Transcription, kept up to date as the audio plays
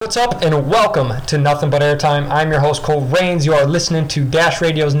What's up, and welcome to Nothing But Airtime. I'm your host, Cole Rains. You are listening to Dash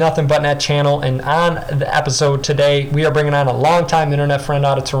Radio's Nothing But Net channel, and on the episode today, we are bringing on a longtime internet friend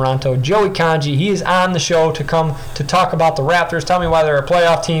out of Toronto, Joey Congi. He is on the show to come to talk about the Raptors, tell me why they're a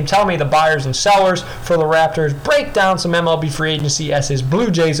playoff team, tell me the buyers and sellers for the Raptors, break down some MLB free agency as his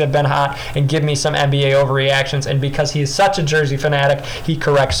Blue Jays have been hot, and give me some NBA overreactions. And because he is such a jersey fanatic, he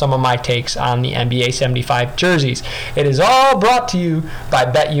corrects some of my takes on the NBA 75 jerseys. It is all brought to you by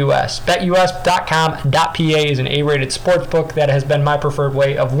BetUS. BetUS.com.pa is an A-rated sportsbook that has been my preferred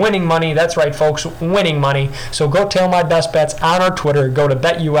way of winning money. That's right, folks, winning money. So go tell my best bets on our Twitter. Go to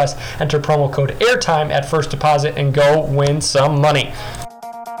BetUS, enter promo code AIRTIME at first deposit, and go win some money.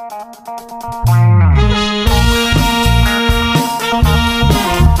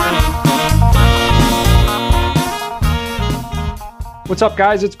 What's up,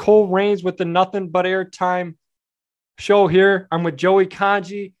 guys? It's Cole Rains with the Nothing But Airtime show here. I'm with Joey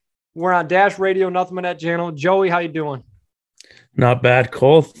Congi. We're on Dash Radio, Nothing But Net channel. Joey, how you doing? Not bad,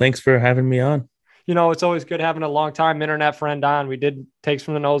 Cole. Thanks for having me on. You know, it's always good having a long-time internet friend on. We did Takes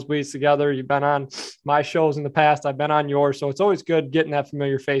from the Nosebleeds together. You've been on my shows in the past. I've been on yours. So it's always good getting that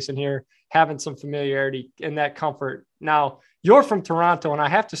familiar face in here, having some familiarity and that comfort. Now, you're from Toronto, and I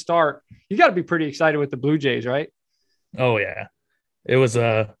have to start. You got to be pretty excited with the Blue Jays, right? Oh, yeah. It was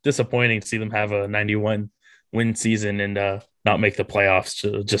disappointing to see them have a 91-win season and not make the playoffs.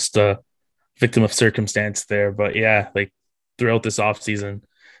 So just a victim of circumstance there. But, yeah, like throughout this offseason,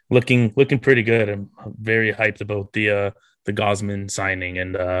 looking pretty good. I'm very hyped about the Gosman signing.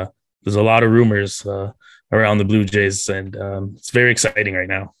 And there's a lot of rumors around the Blue Jays, and it's very exciting right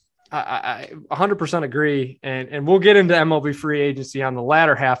now. I 100% agree. And we'll get into MLB free agency on the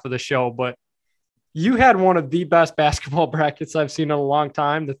latter half of the show. But you had one of the best basketball brackets I've seen in a long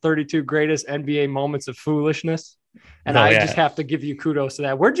time, the 32 greatest NBA moments of foolishness. And just have to give you kudos to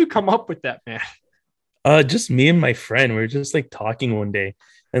that. Where'd you come up with that, man? Just me and my friend. We were just like talking one day,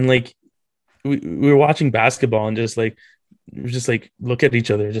 and like we were watching basketball and just look at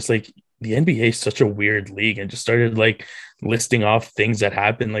each other, just like the NBA is such a weird league, and just started like listing off things that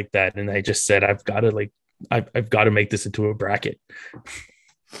happened like that. And I just said, I've got to make this into a bracket.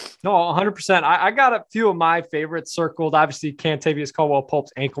 No, 100%. I got a few of my favorites circled. Obviously, Cantavius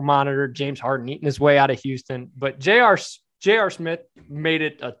Caldwell-Pope's ankle monitor, James Harden eating his way out of Houston. But J.R. Smith made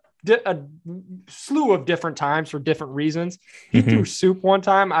it a slew of different times for different reasons. He threw soup one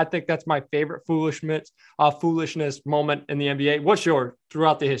time. I think that's my favorite foolishness moment in the NBA. What's yours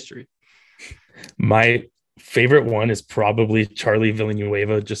throughout the history? My favorite one is probably Charlie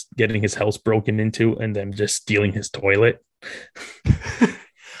Villanueva just getting his house broken into and then just stealing his toilet.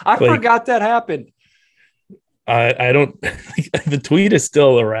 I forgot that happened. I don't. The tweet is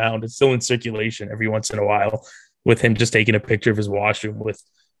still around. It's still in circulation every once in a while, with him just taking a picture of his washroom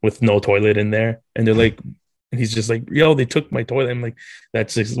with no toilet in there, and they're like, and he's just like, "Yo, they took my toilet." I'm like,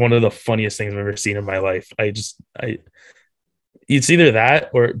 that's just one of the funniest things I've ever seen in my life. It's either that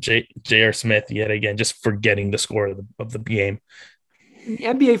or J.R. Smith yet again, just forgetting the score of the game. The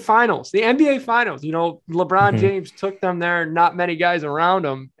NBA Finals, you know, LeBron James took them there, not many guys around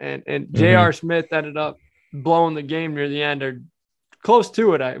him, and J.R. Smith ended up blowing the game near the end, or close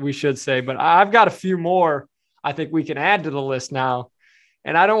to it, we should say. But I've got a few more I think we can add to the list now,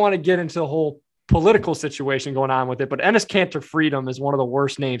 and I don't want to get into the whole political situation going on with it, but Enes Kanter Freedom is one of the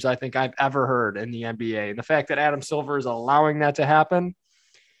worst names I think I've ever heard in the NBA, and the fact that Adam Silver is allowing that to happen,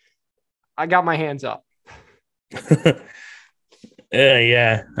 I got my hands up.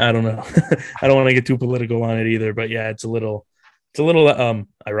 Yeah, I don't know. I don't want to get too political on it either, but yeah, it's a little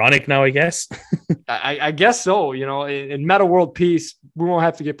ironic now, I guess. I guess so. You know, in Meta World Peace, we won't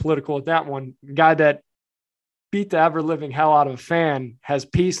have to get political with that one. The guy that beat the ever living hell out of a fan has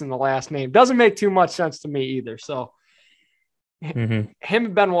Peace in the last name. Doesn't make too much sense to me either. So him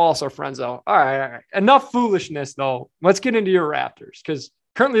and Ben Wallace are friends though. All right. Enough foolishness though. Let's get into your Raptors, because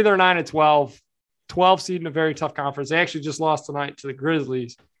currently they're 9-12. 12 seed in a very tough conference. They actually just lost tonight to the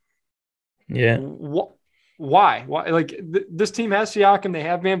Grizzlies. Yeah. Why? Like this team has Siakam. They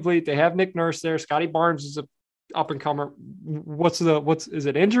have Van Vliet. They have Nick Nurse there. Scotty Barnes is a up and comer. Is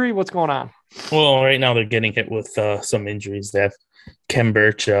it injury? What's going on? Well, right now they're getting hit with some injuries. They have Kem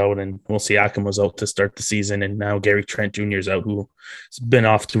Birch out, and Siakam was out to start the season, and now Gary Trent Jr. is out, who's been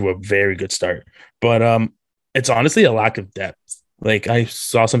off to a very good start. But it's honestly a lack of depth. Like, I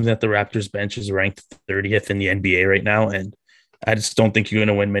saw something that the Raptors bench is ranked 30th in the NBA right now, and I just don't think you're going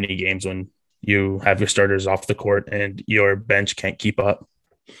to win many games when you have your starters off the court and your bench can't keep up.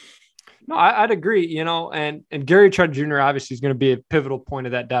 No, I'd agree, and Gary Trent Jr. obviously is going to be a pivotal point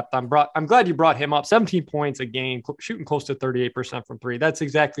of that depth. I'm glad you brought him up. 17 points a game, shooting close to 38% from three. That's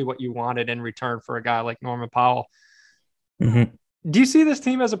exactly what you wanted in return for a guy like Norman Powell. Mm-hmm. Do you see this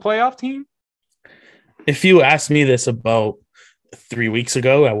team as a playoff team? If you asked me this about 3 weeks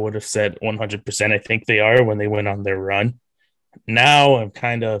ago, I would have said 100% I think they are when they went on their run. Now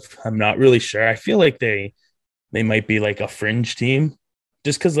I'm not really sure. I feel like they might be like a fringe team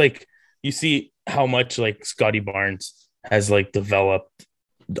just because like you see how much like Scotty Barnes has like developed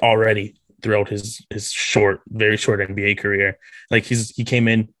already throughout his very short NBA career. Like he came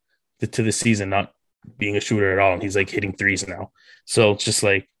in to the season not being a shooter at all, and he's like hitting threes now. So it's just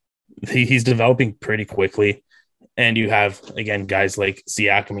like he's developing pretty quickly. And you have again guys like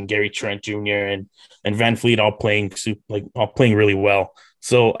Siakam and Gary Trent Jr. and Van Fleet all playing really well.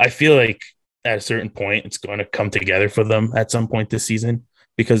 So I feel like at a certain point it's going to come together for them at some point this season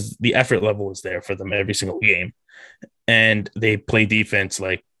because the effort level is there for them every single game, and they play defense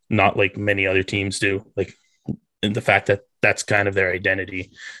like not like many other teams do. Like in the fact that that's kind of their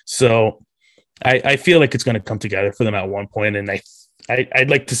identity. So I feel like it's going to come together for them at one point, and I'd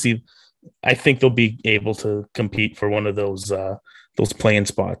like to see. I think they'll be able to compete for one of those playing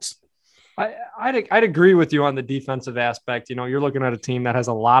spots. I'd agree with you on the defensive aspect. You're looking at a team that has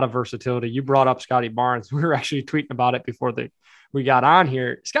a lot of versatility. You brought up Scotty Barnes. We were actually tweeting about it before we got on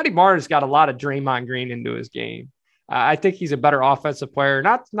here. Scotty Barnes got a lot of Draymond Green into his game. I think he's a better offensive player,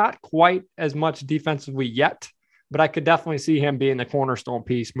 not quite as much defensively yet, but I could definitely see him being the cornerstone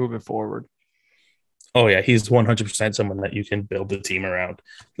piece moving forward. Oh yeah, he's 100% someone that you can build a team around,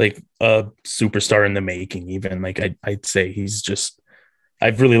 like a superstar in the making. Even like I'd say he's just.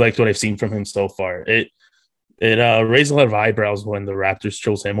 I've really liked what I've seen from him so far. It raised a lot of eyebrows when the Raptors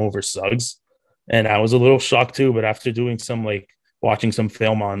chose him over Suggs, and I was a little shocked too. But after doing watching some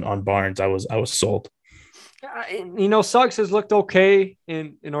film on Barnes, I was sold. Suggs has looked okay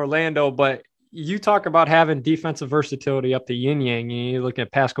in Orlando, but you talk about having defensive versatility up the yin yang. You look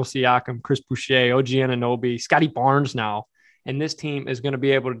at Pascal Siakam, Chris Boucher, OG Anunoby, Scotty Barnes now, and this team is going to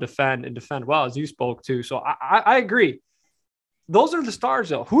be able to defend well, as you spoke to. So I agree. Those are the stars,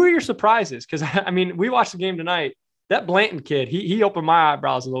 though. Who are your surprises? Because, we watched the game tonight. That Blanton kid, he opened my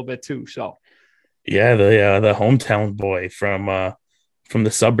eyebrows a little bit too. So, yeah, the hometown boy from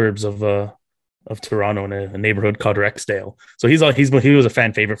the suburbs of Toronto in a neighborhood called Rexdale. So he was a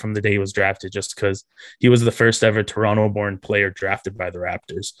fan favorite from the day he was drafted, just because he was the first ever Toronto-born player drafted by the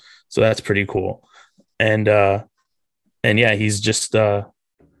Raptors. So that's pretty cool. And yeah, he's just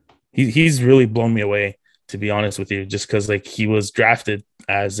he's really blown me away, to be honest with you, just because like he was drafted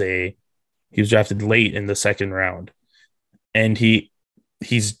late in the second round, and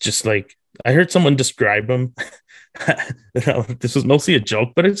he's just like, I heard someone describe him. This was mostly a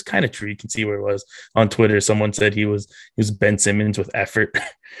joke, but it's kind of true. You can see where it was on Twitter. Someone said he was Ben Simmons with effort,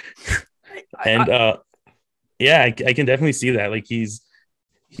 and yeah, I can definitely see that. Like he's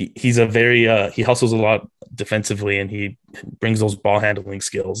a very he hustles a lot defensively, and he brings those ball handling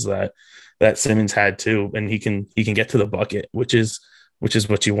skills that Simmons had too, and he can get to the bucket, which is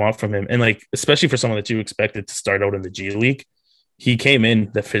what you want from him. And like, especially for someone that you expected to start out in the G League, he came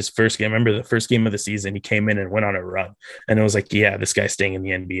in his first game. Remember the first game of the season, he came in and went on a run, and it was like, yeah, this guy's staying in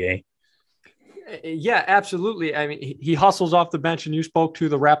the NBA. Yeah, absolutely. He hustles off the bench, and you spoke to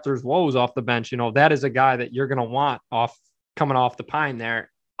the Raptors' woes off the bench. That is a guy that you're going to want coming off the pine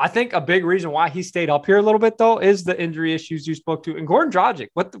there. I think a big reason why he stayed up here a little bit, though, is the injury issues you spoke to. And Goran Dragic,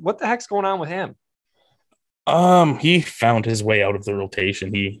 what the heck's going on with him? He found his way out of the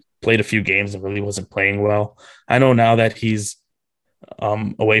rotation. He played a few games and really wasn't playing well. I know now that he's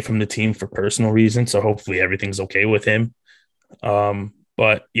away from the team for personal reasons, so hopefully everything's okay with him.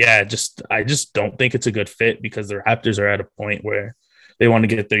 But yeah, I just don't think it's a good fit, because the Raptors are at a point where they want to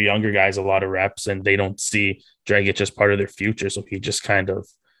get their younger guys a lot of reps, and they don't see Dragic as part of their future. So he just kind of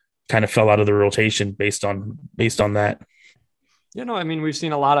fell out of the rotation based on that. We've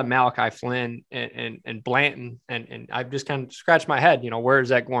seen a lot of Malachi Flynn and Blanton, and I've just kind of scratched my head, where is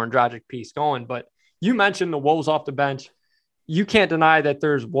that Goran Dragic piece going? But you mentioned the woes off the bench. You can't deny that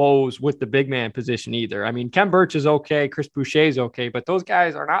there's woes with the big man position either. Ken Birch is okay. Chris Boucher is okay, but those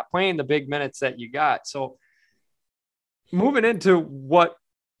guys are not playing the big minutes that you got. So moving into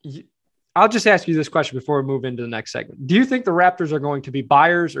I'll just ask you this question before we move into the next segment. Do you think the Raptors are going to be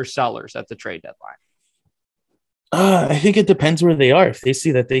buyers or sellers at the trade deadline? I think it depends where they are. If they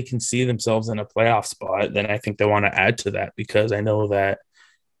see that they can see themselves in a playoff spot, then I think they want to add to that, because I know that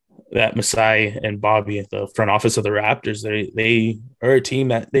Masai and Bobby at the front office of the Raptors, they are a team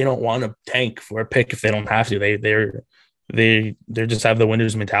that they don't want to tank for a pick if they don't have to. They're they just have the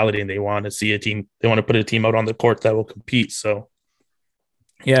winners mentality, and they want to see a team. They want to put a team out on the court that will compete. So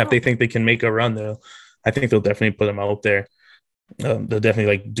yeah, if they think they can make a run, I think they'll definitely put them out there. They'll definitely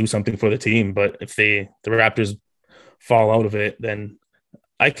like do something for the team. But if the Raptors fall out of it, then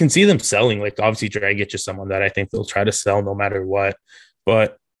I can see them selling. Like obviously, Dragic is someone that I think they'll try to sell no matter what.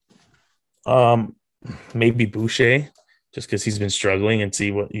 But maybe Boucher, just because he's been struggling, and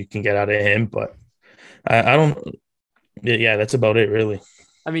see what you can get out of him. But I don't. Yeah, that's about it, really.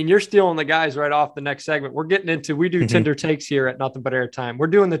 I mean, you're stealing the guys right off the next segment. We're getting into, we do Tinder takes here at Nothing But Airtime. We're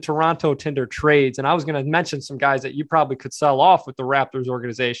doing the Toronto Tinder trades. And I was going to mention some guys that you probably could sell off with the Raptors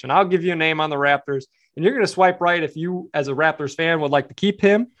organization. I'll give you a name on the Raptors, and you're going to swipe right if you, as a Raptors fan, would like to keep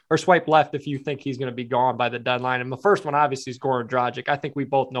him, or swipe left if you think he's going to be gone by the deadline. And the first one, obviously, is Goran Dragic. I think we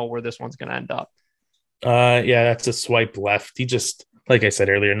both know where this one's going to end up. Yeah, that's a swipe left. He just, like I said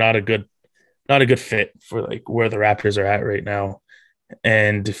earlier, not a good fit for like where the Raptors are at right now.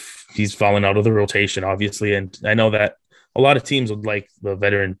 And he's fallen out of the rotation, obviously. And I know that a lot of teams would like the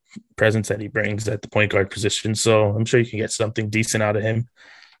veteran presence that he brings at the point guard position. So I'm sure you can get something decent out of him.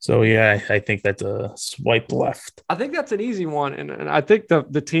 So yeah, I think that's a swipe left. I think that's an easy one. And I think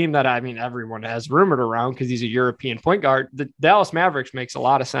the team that, I mean, everyone has rumored around because he's a European point guard, the Dallas Mavericks makes a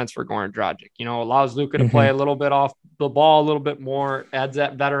lot of sense for Goran Dragic. You know, allows Luka to play a little bit off the ball, a little bit more, adds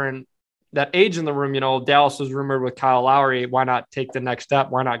that veteran, that age in the room. You know, Dallas was rumored with Kyle Lowry. Why not take the next step?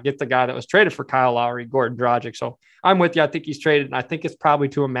 Why not get the guy that was traded for Kyle Lowry, Goran Dragic? So I'm with you. I think he's traded, and I think it's probably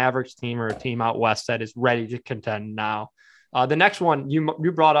to a Mavericks team or a team out west that is ready to contend now. The next one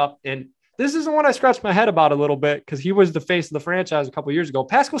you brought up, and this is the one I scratched my head about a little bit because he was the face of the franchise a couple of years ago.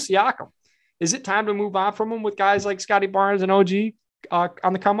 Pascal Siakam. Is it time to move on from him with guys like Scotty Barnes and OG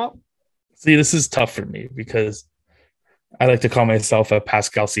on the come up? See, this is tough for me because I like to call myself a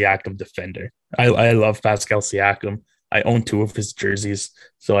Pascal Siakam defender. I love Pascal Siakam. I own 2 of his jerseys,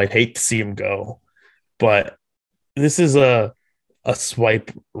 so I'd hate to see him go. But this is a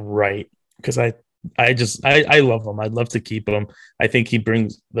swipe right because I love him. I'd love to keep him. I think he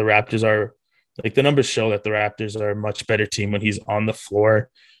brings the Raptors are like the numbers show that the Raptors are a much better team when he's on the floor.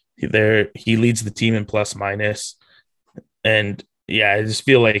 He leads the team in plus minus. And yeah, I just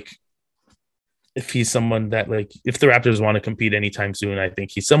feel like if he's someone that, like, if the Raptors want to compete anytime soon, I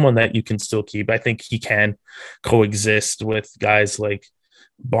think he's someone that you can still keep. I think he can coexist with guys like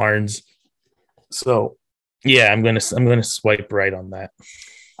Barnes. So yeah, I'm gonna swipe right on that.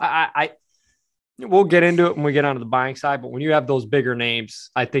 We'll get into it when we get onto the buying side, but when you have those bigger names,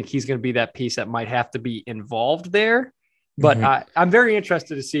 I think he's going to be that piece that might have to be involved there. But I'm very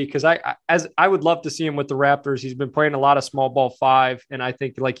interested to see, because I would love to see him with the Raptors. He's been playing a lot of small ball 5, and I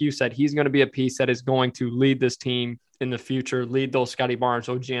think, like you said, he's going to be a piece that is going to lead this team in the future, lead those Scotty Barnes,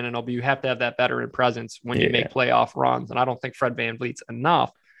 OG Anunoby. You have to have that veteran presence when you make playoff runs, and I don't think Fred VanVleet's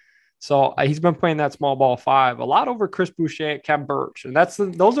enough. So he's been playing that small ball 5 a lot over Chris Boucher and Khem Birch, and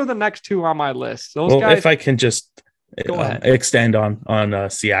those are the next 2 on my list. Those guys. If I can just extend on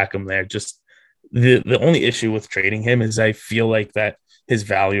Siakam there, just the only issue with trading him is I feel like that his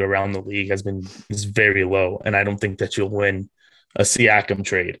value around the league is very low, and I don't think that you'll win a Siakam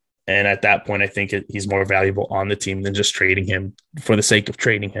trade. And at that point, I think he's more valuable on the team than just trading him for the sake of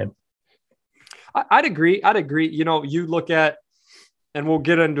trading him. I'd agree. You know, you look at, and we'll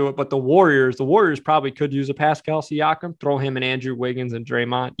get into it, but the Warriors probably could use a Pascal Siakam, throw him and Andrew Wiggins and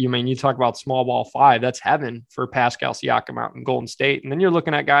Draymond. You talk about small ball 5, that's heaven for Pascal Siakam out in Golden State. And then you're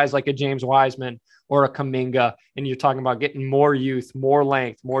looking at guys like a James Wiseman or a Kuminga, and you're talking about getting more youth, more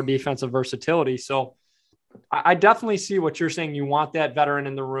length, more defensive versatility. So I definitely see what you're saying. You want that veteran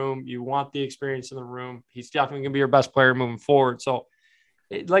in the room. You want the experience in the room. He's definitely going to be your best player moving forward. So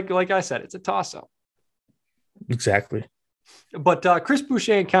like I said, it's a toss-up. Exactly. But Chris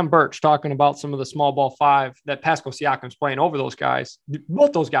Boucher and Khem Birch talking about some of the small ball 5 that Pascal Siakam's playing over those guys.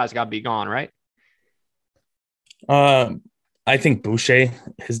 Both those guys got to be gone, right? I think Boucher,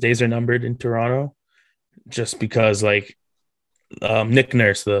 his days are numbered in Toronto, just because Nick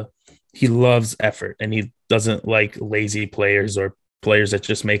Nurse, he loves effort, and he doesn't like lazy players or players that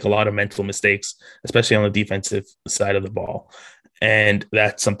just make a lot of mental mistakes, especially on the defensive side of the ball. And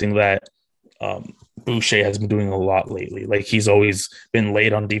that's something that Boucher has been doing a lot lately. Like, he's always been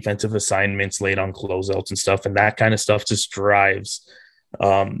late on defensive assignments, late on closeouts and stuff. And that kind of stuff just drives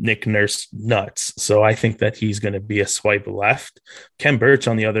Nick Nurse nuts. So I think that he's going to be a swipe left. Khem Birch,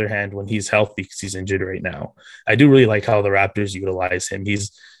 on the other hand, when he's healthy, because he's injured right now, I do really like how the Raptors utilize him.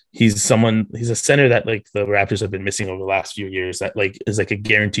 He's a center that, like, the Raptors have been missing over the last few years, that is like a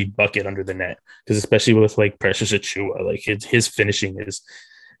guaranteed bucket under the net. Because especially with like Precious Achiuwa, like his finishing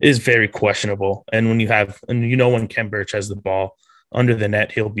is very questionable. And when when Ken Birch has the ball under the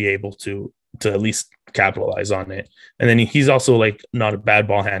net, he'll be able to at least capitalize on it. And then he's also like not a bad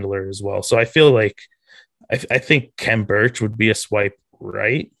ball handler as well. So I feel like I think Ken Birch would be a swipe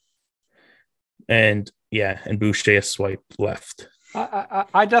right, and Boucher a swipe left.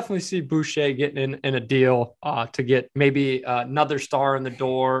 I definitely see Boucher getting in a deal to get maybe another star in the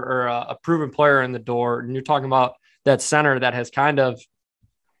door or a proven player in the door. And you're talking about that center that has kind of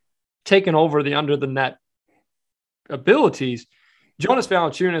taken over the under the net abilities. Jonas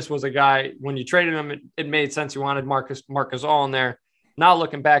Valanciunas was a guy, when you traded him, it made sense. You wanted Marcus All in there. Now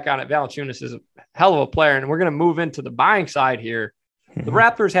looking back on it, Valanciunas is a hell of a player. And we're going to move into the buying side here. The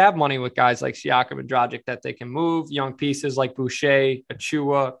Raptors have money with guys like Siakam and Dragic that they can move, young pieces like Boucher,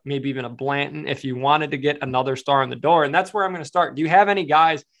 Achua, maybe even a Blanton if you wanted to get another star in the door. And that's where I'm going to start. Do you have any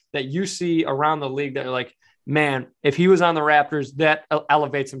guys that you see around the league that are like, man, if he was on the Raptors, that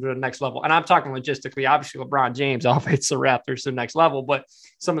elevates him to the next level? And I'm talking logistically. Obviously, LeBron James elevates the Raptors to the next level, but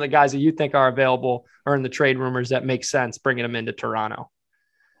some of the guys that you think are available or in the trade rumors that make sense bringing them into Toronto.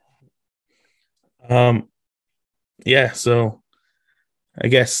 So I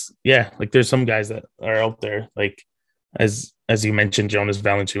guess, like there's some guys that are out there, like as you mentioned, Jonas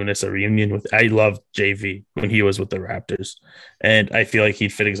Valanciunas, a reunion with, I loved JV when he was with the Raptors, and I feel like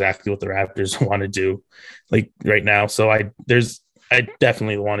he'd fit exactly what the Raptors want to do, like right now. So I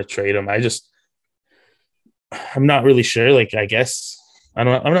definitely want to trade him. I'm not really sure. Like I'm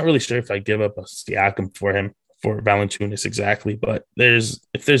not really sure if I give up a Siakam for him for Valanciunas exactly, but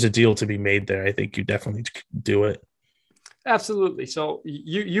if there's a deal to be made there, I think you definitely do it. Absolutely. So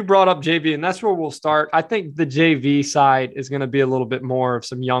you brought up JV, and that's where we'll start. I think the JV side is going to be a little bit more of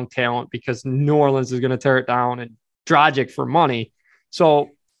some young talent because New Orleans is going to tear it down and Dragic for money. So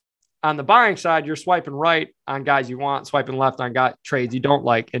on the buying side, you're swiping right on guys you want, swiping left on trades you don't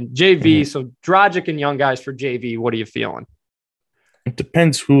like. And JV, so Dragic and young guys for JV, what are you feeling? It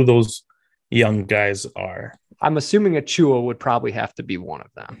depends who those young guys are. I'm assuming Achua would probably have to be one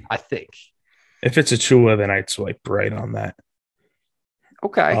of them, I think. If it's Achua, then I'd swipe right on that.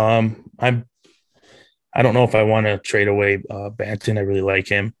 Okay. I don't know if I want to trade away Banton. I really like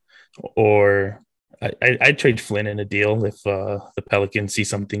him. Or I'd trade Flynn in a deal if the Pelicans see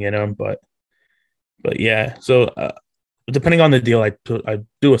something in him. But yeah. So depending on the deal, I'd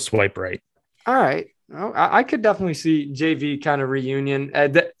do a swipe right. All right. I could definitely see JV kind of reunion.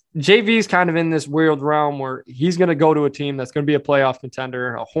 JV's kind of in this weird realm where he's going to go to a team that's going to be a playoff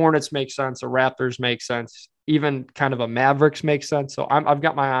contender. A Hornets makes sense. A Raptors makes sense. Even kind of a Mavericks makes sense. So I've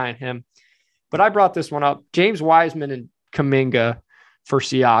got my eye on him. But I brought this one up. James Wiseman and Kuminga for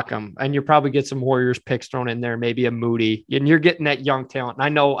Siakam. And you probably get some Warriors picks thrown in there, maybe a Moody. And you're getting that young talent.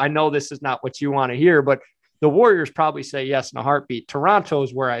 And I know this is not what you want to hear, but the Warriors probably say yes in a heartbeat. Toronto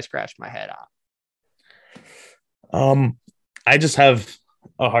is where I scratched my head on. I just have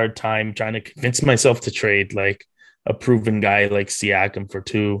a hard time trying to convince myself to trade like a proven guy like Siakam for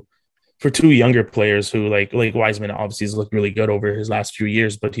two younger players who like Wiseman obviously has looked really good over his last few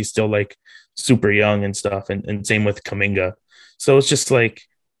years, but he's still like super young and stuff. And same with Kuminga. So it's just like,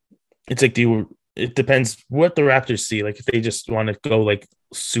 it depends what the Raptors see. Like if they just want to go like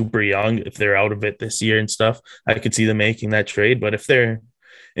super young, if they're out of it this year and stuff, I could see them making that trade. But if they're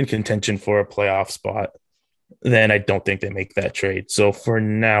in contention for a playoff spot, then I don't think they make that trade. So for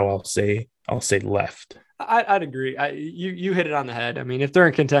now, I'll say left. I'd agree. You hit it on the head. I mean, if they're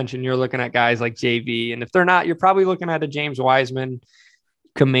in contention, you're looking at guys like JV, and if they're not, you're probably looking at a James Wiseman,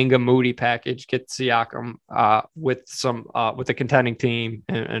 Kuminga, Moody package. Get Siakam with a contending team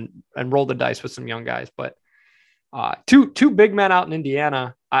and roll the dice with some young guys. But two big men out in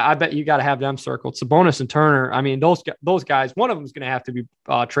Indiana. I bet you got to have them circled. Sabonis and Turner. I mean, those guys. One of them is going to have to be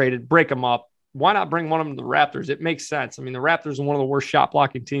traded. Break them up. Why not bring one of them to the Raptors? It makes sense. I mean, the Raptors are one of the worst shot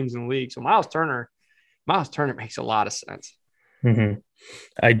blocking teams in the league. So Miles Turner makes a lot of sense. Mm-hmm.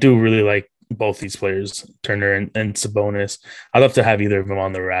 I do really like both these players, Turner and Sabonis. I'd love to have either of them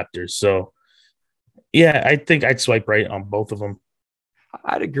on the Raptors. So, yeah, I think I'd swipe right on both of them.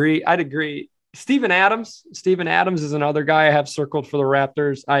 I'd agree. Steven Adams is another guy I have circled for the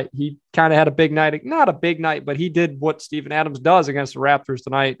Raptors. He kind of had a big night, not a big night, but he did what Steven Adams does against the Raptors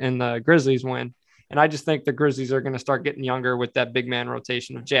tonight and the Grizzlies win. And I just think the Grizzlies are going to start getting younger with that big man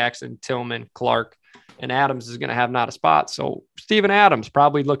rotation of Jackson, Tillman, Clark, and Adams is going to have not a spot. So Steven Adams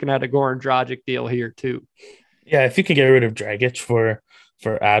probably looking at a Goran Dragic deal here too. Yeah, if you can get rid of Dragic for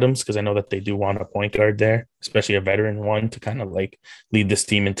Adams, because I know that they do want a point guard there, especially a veteran one to kind of like lead this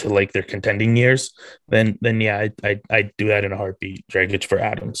team into like their contending years, then yeah, I'd do that in a heartbeat. Dragic for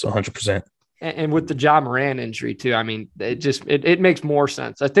Adams, 100%. And with the Ja Morant injury too, I mean, it makes more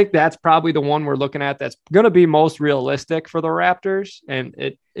sense. I think that's probably the one we're looking at that's going to be most realistic for the Raptors, and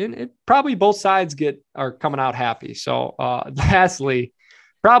it probably both sides are coming out happy. So, lastly,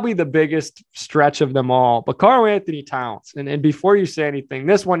 probably the biggest stretch of them all, but Karl Anthony Towns. And before you say anything,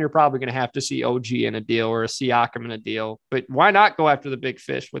 this one you're probably going to have to see OG in a deal or a Siakam in a deal. But why not go after the big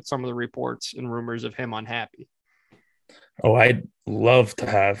fish with some of the reports and rumors of him unhappy? Oh, I'd love to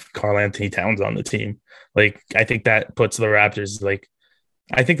have Karl Anthony Towns on the team. Like, I think that puts the Raptors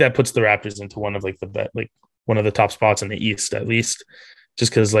into one of like the bet, like one of the top spots in the East, at least,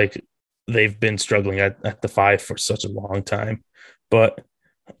 just because like they've been struggling at the five for such a long time. But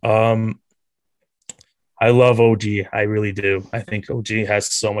I love OG. I really do. I think OG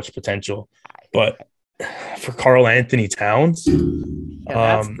has so much potential. But for Karl Anthony Towns,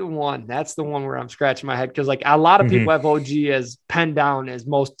 Yeah, that's the one. That's the one where I'm scratching my head because like a lot of people have OG as penned down as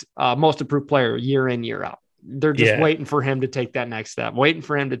most improved player year in, year out. They're just waiting for him to take that next step, waiting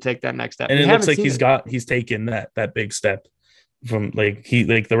for him to take that next step. And it looks like he's taken that big step from like the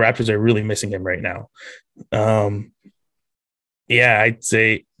Raptors are really missing him right now. Yeah, I'd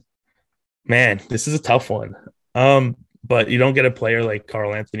say, man, this is a tough one. But you don't get a player like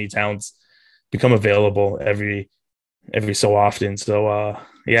Karl Anthony Towns become available every so often. So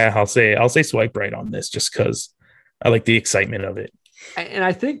yeah, I'll say swipe right on this just because I like the excitement of it. And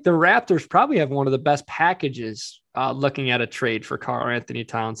I think the Raptors probably have one of the best packages looking at a trade for Karl Anthony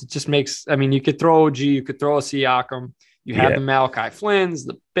Towns. It just makes, I mean, you could throw OG, you could throw a Siakam, you have the Malachi Flynn's,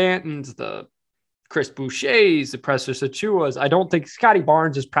 the Bantons, the Chris Boucher's, the Precious Achuas. I don't think Scotty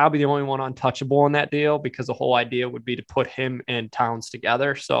Barnes is probably the only one untouchable in that deal because the whole idea would be to put him and Towns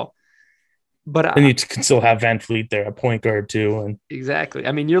together. So, but then you can still have Van Fleet there at point guard too. And exactly.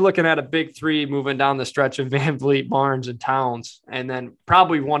 I mean, you're looking at a big three moving down the stretch of Van Vliet, Barnes, and Towns, and then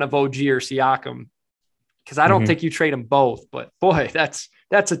probably one of OG or Siakam. Because I don't think you trade them both. But boy, that's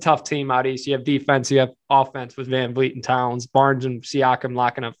a tough team out east. You have defense, you have offense with Van Vliet and Towns, Barnes and Siakam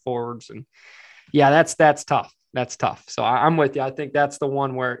locking up forwards, and yeah, that's tough. That's tough. So I'm with you. I think that's the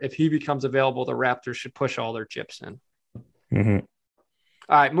one where if he becomes available, the Raptors should push all their chips in. Mm-hmm.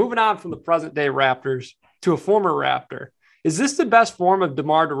 All right, moving on from the present day Raptors to a former Raptor. Is this the best form of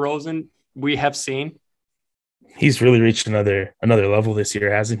DeMar DeRozan we have seen? He's really reached another level this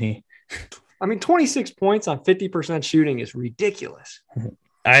year, hasn't he? I mean, 26 points on 50% shooting is ridiculous.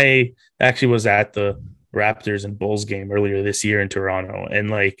 I actually was at the Raptors and Bulls game earlier this year in Toronto, and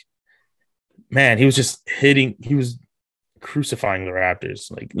like, man, he was crucifying the Raptors.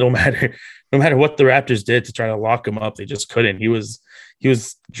 Like no matter what the Raptors did to try to lock him up, they just couldn't. He was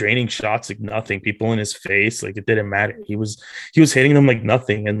draining shots like nothing, people in his face, like it didn't matter. He was hitting them like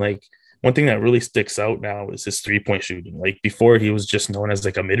nothing. And like one thing that really sticks out now is his 3-point shooting. Like before he was just known as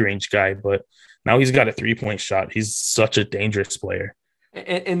like a mid-range guy, but now he's got a 3-point shot. He's such a dangerous player.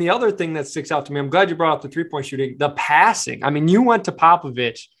 And the other thing that sticks out to me, I'm glad you brought up the 3-point shooting, the passing. I mean, you went to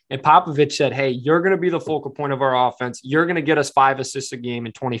Popovich and Popovich said, hey, you're going to be the focal point of our offense. You're going to get us 5 assists a game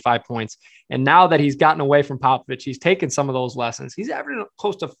and 25 points. And now that he's gotten away from Popovich, he's taken some of those lessons. He's averaging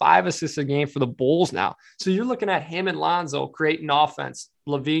close to 5 assists a game for the Bulls now. So you're looking at him and Lonzo creating offense,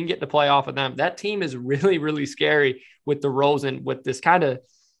 Levine getting to play off of them. That team is really, really scary with DeRozan, with this kind of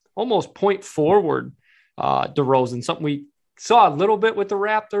almost point forward DeRozan, something we saw a little bit with the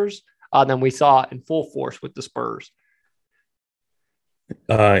Raptors. Then we saw it in full force with the Spurs.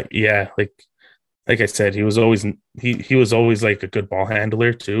 Yeah, like I said, he was always like a good ball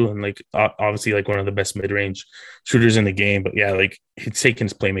handler too, and like obviously like one of the best mid-range shooters in the game. But yeah, like he's taken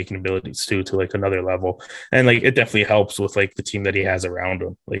his playmaking abilities too to like another level, and like it definitely helps with like the team that he has around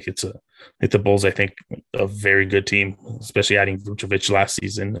him. Like the Bulls, I think, a very good team, especially adding Vucevic last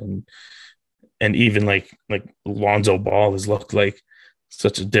season, and even like Lonzo Ball has looked like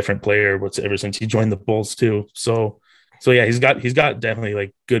such a different player ever since he joined the Bulls too. So yeah, he's got definitely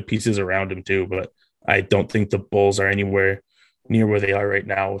like good pieces around him too, but I don't think the Bulls are anywhere near where they are right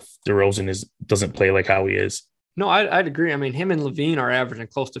now if DeRozan doesn't play like how he is. No, I'd agree. I mean, him and Levine are averaging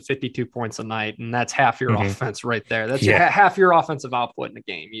close to 52 points a night, and that's half your offense right there. That's half your offensive output in the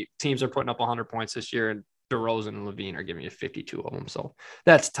game. Teams are putting up 100 points this year, and DeRozan and Levine are giving you 52 of them. So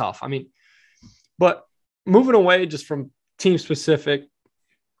that's tough. I mean, but moving away just from team specific,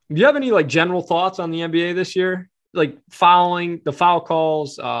 do you have any like general thoughts on the NBA this year? Like following the foul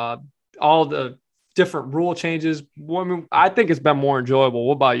calls, all the different rule changes. Well, I mean, I think it's been more enjoyable.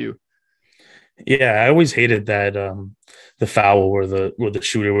 What about you? Yeah, I always hated that the foul where the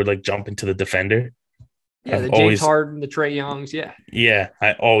shooter would like jump into the defender. Yeah, the James Harden, the Trae Youngs. Yeah,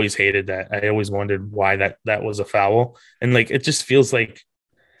 I always hated that. I always wondered why that was a foul, and like it just feels like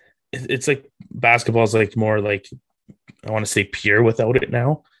it's like basketball is like more like, I want to say pure without it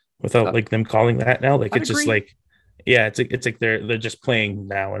now, without like them calling that now. Like I'd it's just agree. like, yeah, it's like they're just playing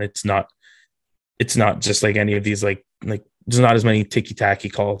now, and it's not just like any of these like there's not as many ticky tacky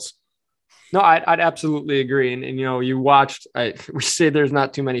calls. No, I'd absolutely agree. And you know, you watched, we say there's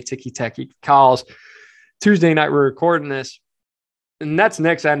not too many ticky tacky calls. Tuesday night, we're recording this. And Nets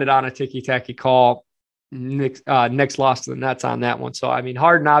Knicks ended on a ticky tacky call. Knicks lost to the Nets on that one. So I mean,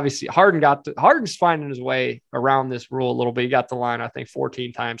 Harden's finding his way around this rule a little bit. He got the line, I think,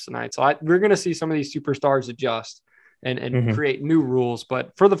 14 times tonight. So we're going to see some of these superstars adjust and Mm-hmm. create new rules.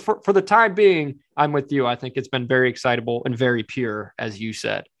 But for the time being, I'm with you. I think it's been very excitable and very pure, as you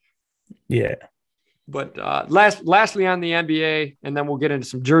said. Yeah, But lastly on the NBA, and then we'll get into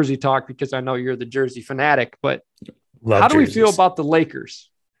some Jersey talk because I know you're the Jersey fanatic. But love how do we feel jerseys. about the Lakers?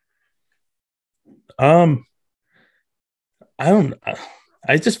 Um, I don't.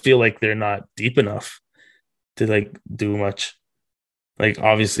 I just feel like they're not deep enough to like do much. Like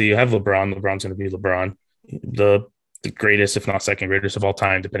obviously, you have LeBron. LeBron's going to be LeBron, the greatest, if not second greatest of all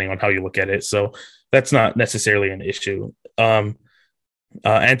time, depending on how you look at it. So that's not necessarily an issue.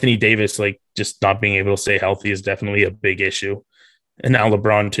 Anthony Davis, like just not being able to stay healthy, is definitely a big issue. And now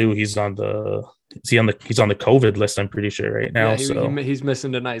LeBron too. He's on the COVID list. I'm pretty sure right Yeah, now. So he's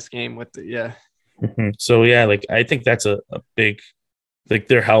missing tonight's game with the yeah. so yeah, like I think that's a big, like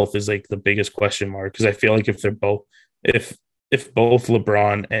their health is like the biggest question mark, because I feel like if both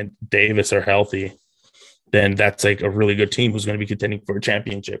LeBron and Davis are healthy, then that's like a really good team who's going to be contending for a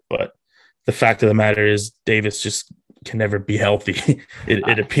championship. But the fact of the matter is Davis just can never be healthy.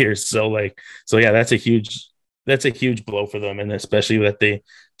 It appears so. Yeah, that's a huge blow for them, and especially that they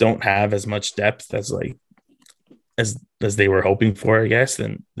don't have as much depth as like as they were hoping for, I guess.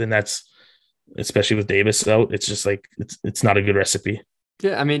 Then that's, especially with Davis out, it's just like it's not a good recipe.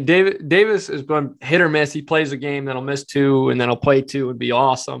 Yeah, I mean, Davis has been hit or miss. He plays a game, then he'll miss two, and then he'll play two and be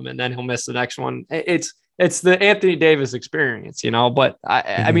awesome, and then he'll miss the next one. It's the Anthony Davis experience, you know. But I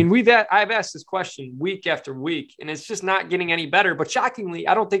Mm-hmm. mean, I've asked this question week after week, and it's just not getting any better. But shockingly,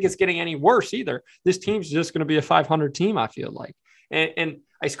 I don't think it's getting any worse either. This team's just going to be a 500 team, I feel like, and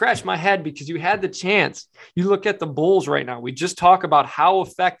I scratch my head because you had the chance. You look at the Bulls right now. We just talk about how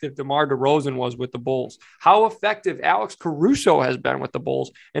effective DeMar DeRozan was with the Bulls, how effective Alex Caruso has been with the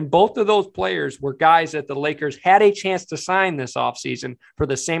Bulls. And both of those players were guys that the Lakers had a chance to sign this offseason for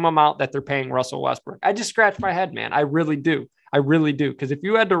the same amount that they're paying Russell Westbrook. I just scratch my head, man. I really do. I really do. Because if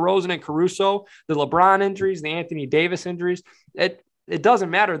you had DeRozan and Caruso, the LeBron injuries, the Anthony Davis injuries, it doesn't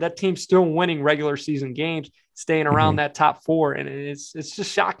matter. That team's still winning regular season games, staying around Mm-hmm. that top four, and it's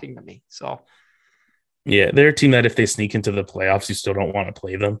just shocking to me. So, Yeah, they're a team that if they sneak into the playoffs, you still don't want to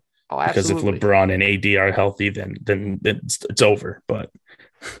play them, oh, because if absolutely. LeBron and AD are healthy, then it's over. But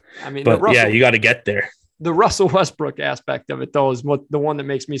I mean, but yeah, you got to get there. the Russell Westbrook aspect of it, though, is the one that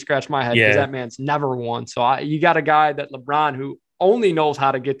makes me scratch my head because Yeah, that man's never won. So you got a guy that LeBron who only knows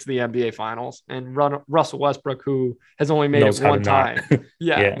how to get to the NBA Finals, and Russell Westbrook who has only made it knows how to one not. time.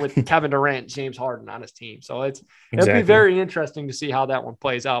 Yeah, Yeah, with Kevin Durant, James Harden on his team. So it'll be exactly. very interesting to see how that one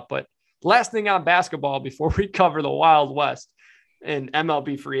plays out. But last thing on basketball before we cover the Wild West and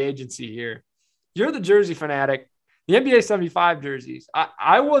MLB free agency here, you're the Jersey fanatic. The NBA 75 jerseys.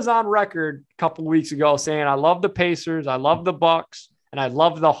 I was on record a couple weeks ago saying I love the Pacers, I love the Bucks, and I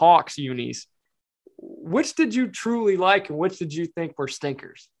love the Hawks unis. Which did you truly like, and which did you think were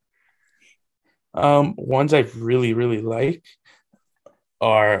stinkers? Ones I really really like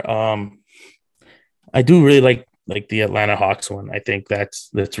are I do really like the Atlanta Hawks one. I think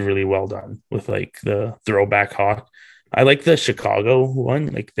that's really well done with like the throwback hawk. I like the Chicago one,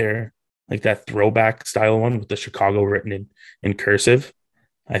 like their like that throwback style one with the Chicago written in cursive.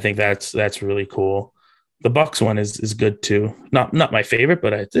 I think that's really cool. The Bucks one is good too. Not my favorite,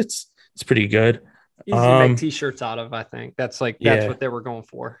 but it's pretty good. Easy to make Um, t-shirts out of, I think. That's yeah, what they were going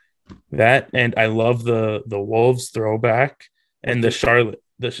for. that, and I love the Wolves throwback, With and the the Charlotte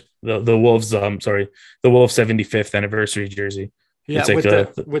the Wolves sorry, the Wolves 75th anniversary jersey. yeah, It's like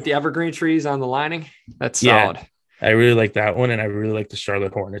a with the evergreen trees on the lining. That's yeah, solid. I really like that one, and I really like the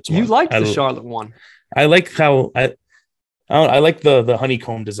Charlotte Hornets You one. liked the I Charlotte one. I like how I like the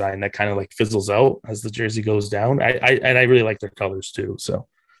honeycomb design that kind of like fizzles out as the jersey goes down. I really like their colors too. So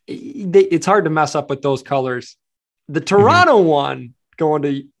It's hard to mess up with those colors. The mhm. Toronto one going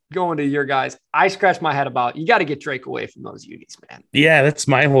to your guys. I scratched my head about. You got to get Drake away from those unis, man. Yeah, that's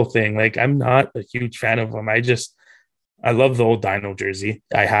my whole thing. Like I'm not a huge fan of them. I love the old Dino jersey.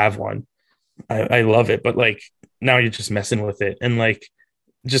 I have one. I love it, but like now you're just messing with it, and like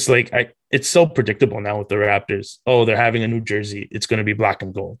just like it's so predictable now with the Raptors. Oh, they're having a new jersey. It's going to be black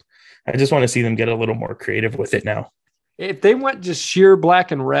and gold. I just want to see them get a little more creative with it now. If they went just sheer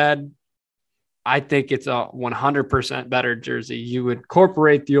black and red, I think it's a 100% better jersey. You would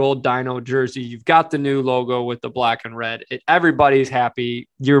incorporate the old Dino jersey. You've got the new logo with the black and red. Everybody's happy.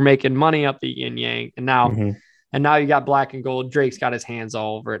 You're making money up the yin yang, and now you got black and gold. Drake's got his hands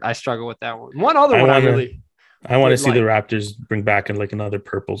all over it. I struggle with that one. One other one I want to see the Raptors bring back like another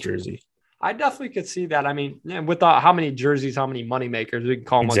purple jersey. I definitely could see that. I mean, with how many jerseys, how many money makers, we can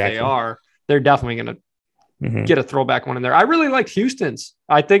call them what they are. They're definitely going to get a throwback one in there. I really liked Houston's.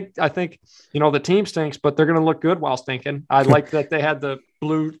 I think the team stinks, but they're going to look good while stinking. I like that they had the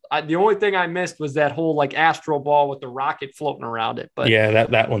blue. The only thing I missed was that whole like astro ball with the rocket floating around it. But yeah,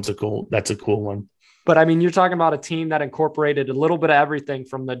 that's a cool one. But I mean, you're talking about a team that incorporated a little bit of everything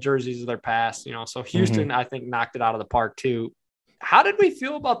from the jerseys of their past. So Houston, I think, knocked it out of the park too. How did we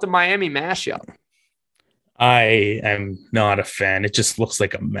feel about the Miami mashup? I am not a fan. It just looks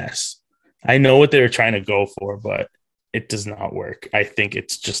like a mess. I know what they were trying to go for, but it does not work. I think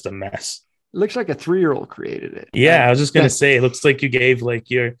it's just a mess. It looks like a 3-year-old created it. Yeah, I was just going to say, it looks like you gave like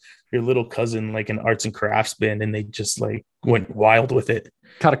your little cousin like an arts and crafts bin and they just like went wild with it.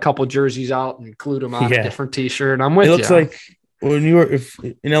 Cut a couple jerseys out and glued them on a different t-shirt. And I'm with you. It looks like when you were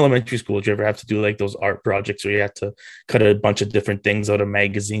in elementary school, did you ever have to do like those art projects where you had to cut a bunch of different things out of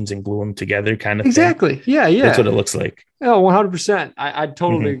magazines and glue them together kind of exactly thing? Yeah that's what it looks like. Oh, 100%. I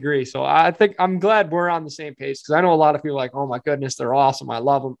totally agree. So I think I'm glad we're on the same page, because I know a lot of people are like, oh my goodness, they're awesome, I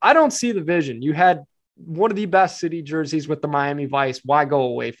love them. I don't see the vision. You had one of the best city jerseys with the Miami Vice. Why go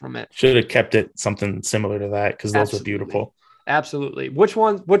away from it? Should have kept it something similar to that, because those were beautiful. Absolutely.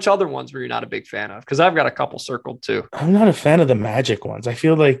 Which other ones were you not a big fan of? Because I've got a couple circled too. I'm not a fan of the Magic ones. I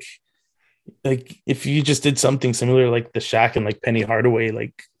feel like if you just did something similar like the Shaq and like Penny Hardaway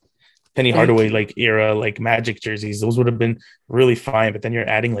like era like Magic jerseys, those would have been really fine. But then you're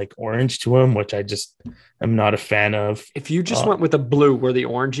adding like orange to them, which I just am not a fan of. If you just went with a blue where the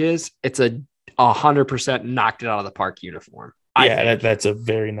orange is, it's a 100% knocked it out of the park uniform. That's a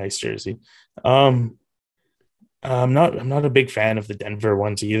very nice jersey. I'm not a big fan of the Denver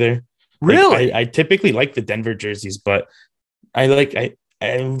ones either. Really? Like, I typically like the Denver jerseys, but I think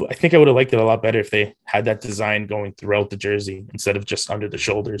I would have liked it a lot better if they had that design going throughout the jersey instead of just under the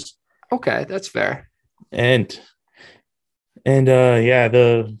shoulders. Okay, that's fair. And I'm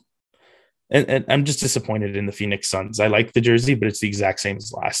just disappointed in the Phoenix Suns. I like the jersey, but it's the exact same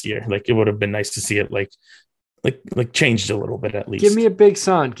as last year. Like, it would have been nice to see it like changed a little bit at least. Give me a Big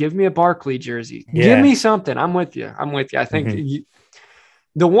Sun. Give me a Barkley jersey. Yeah. Give me something. I'm with you. I think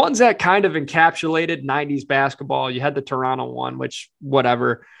the ones that kind of encapsulated 90s basketball, you had the Toronto one, which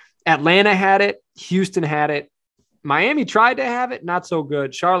whatever. Atlanta had it. Houston had it. Miami tried to have it. Not so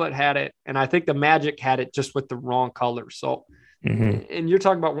good. Charlotte had it. And I think the Magic had it just with the wrong colors. So, and you're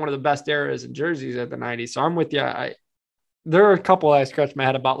talking about one of the best eras in jerseys at the 90s. So I'm with you. There are a couple I scratched my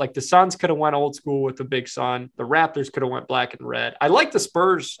head about. Like the Suns could have went old school with the Big Sun. The Raptors could have went black and red. I like the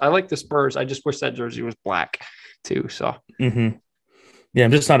Spurs. I just wish that jersey was black too. So yeah,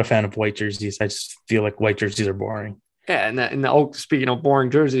 I'm just not a fan of white jerseys. I just feel like white jerseys are boring. Yeah, and speaking of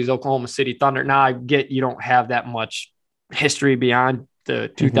boring jerseys, Oklahoma City Thunder. Now I get you don't have that much history beyond the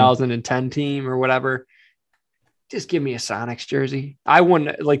 2010 team or whatever. Just give me a Sonics jersey. I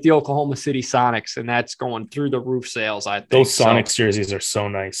wouldn't like the Oklahoma City Sonics, and that's going through the roof sales. I think those Sonics jerseys are so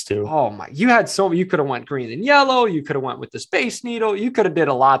nice too. Oh my! You could have went green and yellow. You could have went with the Space Needle. You could have did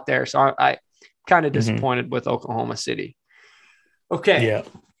a lot there. So I kind of disappointed with Oklahoma City. Okay. Yeah.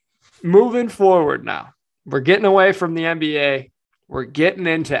 Moving forward now, we're getting away from the NBA. We're getting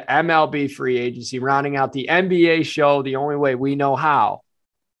into MLB free agency, rounding out the NBA show the only way we know how.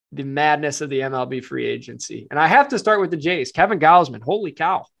 The madness of the MLB free agency. And I have to start with the Jays. Kevin Gausman. Holy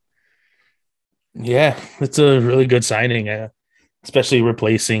cow. Yeah, it's a really good signing, especially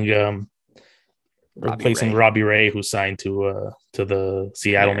replacing Robbie Ray, who signed to the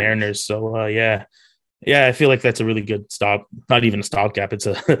Seattle Mariners. So, yeah, I feel like that's a really good stop. Not even a stopgap. It's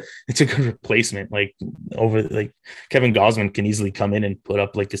a good replacement. Like Kevin Gausman can easily come in and put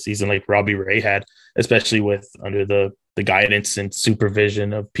up like a season like Robbie Ray had, especially under the guidance and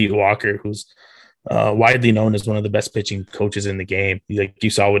supervision of Pete Walker, who's widely known as one of the best pitching coaches in the game. Like, you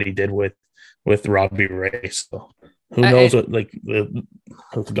saw what he did with Robbie Ray. So who knows with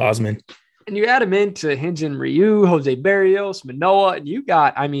Gausman. And you add him into Hyun-Jin Ryu, Jose Barrios, Manoah, and you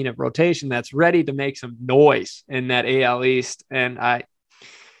got, a rotation that's ready to make some noise in that AL East. And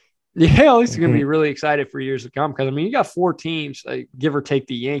the AL East is going to be really excited for years to come, because, you got 4 teams, give or take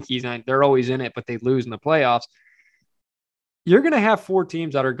the Yankees, and they're always in it, but they lose in the playoffs. You're going to have 4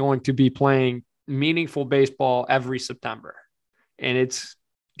 teams that are going to be playing meaningful baseball every September. And it's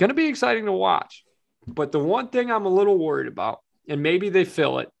Going to be exciting to watch. But the one thing I'm a little worried about, and maybe they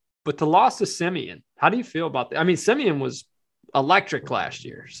fill it, but the loss of Simeon, how do you feel about that? I mean, Simeon was electric last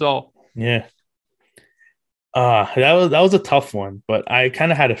year. So, Yeah. That was a tough one, but I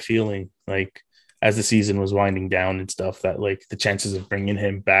kind of had a feeling like as the season was winding down and stuff that like the chances of bringing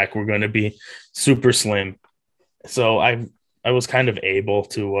him back were going to be super slim. So I was kind of able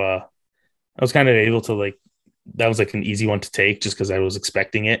to like that was like an easy one to take just because I was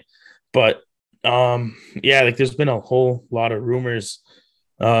expecting it. But yeah, like there's been a whole lot of rumors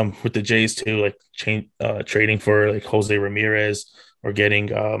with the Jays too, like trading for like Jose Ramirez or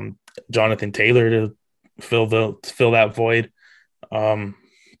getting Jonathan Taylor to fill that void. Um,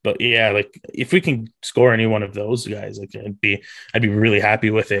 but yeah, like if we can score any one of those guys, like I'd be really happy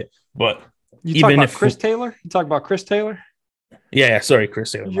with it. But you talk even about if Chris Taylor? You talk about Chris Taylor? yeah, sorry,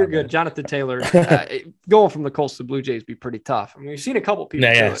 Chris Taylor. You're good. Jonathan Taylor, going from the Colts to Blue Jays be pretty tough. I mean, we've seen a couple people.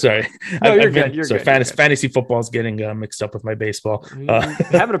 Yeah, sorry. No, you're good. You're good. Fantasy football is getting mixed up with my baseball.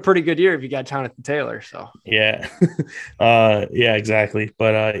 Having a pretty good year if you got Jonathan Taylor. So yeah, yeah, exactly.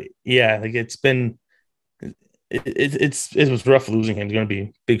 But yeah, like it's been. It was rough losing him. It's going to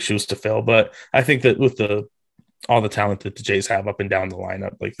be big shoes to fill, but I think that with all the talent that the Jays have up and down the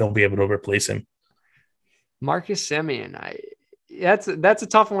lineup, like they'll be able to replace him. Marcus Semien, that's a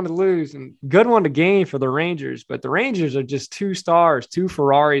tough one to lose and good one to gain for the Rangers, but the Rangers are just 2 stars, 2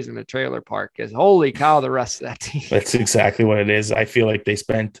 Ferraris in the trailer park. Because holy cow, the rest of that team. That's exactly what it is. I feel like they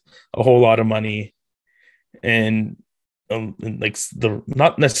spent a whole lot of money and like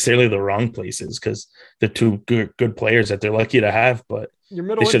not necessarily the wrong places because they're 2 good players that they're lucky to have, but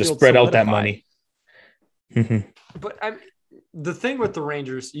they should have spread out that money. But the thing with the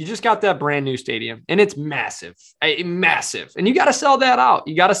Rangers, you just got that brand new stadium and it's massive, massive, and you got to sell that out.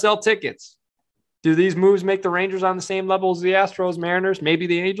 You got to sell tickets. Do these moves make the Rangers on the same level as the Astros, Mariners, maybe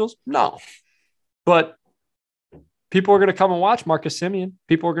the Angels? No, but people are going to come and watch Marcus Semien.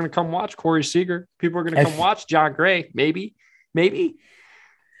 People are going to come watch Corey Seager. People are going to come watch John Gray. Maybe.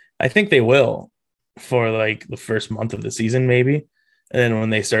 I think they will for like the first month of the season, maybe. And then when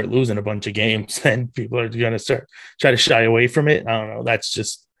they start losing a bunch of games, then people are going to try to shy away from it. I don't know. That's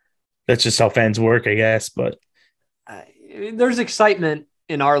just how fans work, I guess. But there's excitement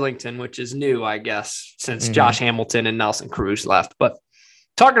in Arlington, which is new, I guess, since Josh Hamilton and Nelson Cruz left. But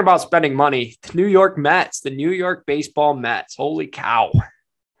talking about spending money, the New York Mets, the New York baseball Mets. Holy cow.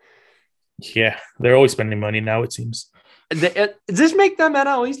 Yeah, they're always spending money now, it seems. Does this make them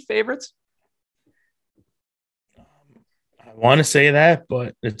NL East favorites? I want to say that,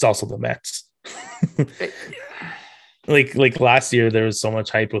 but it's also the Mets. like last year, there was so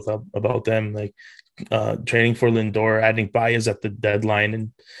much hype about them, like trading for Lindor, adding Baez at the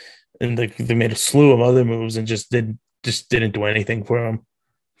deadline, and like they made a slew of other moves and just didn't do anything for them.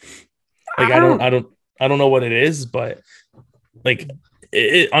 Like I don't know what it is, but like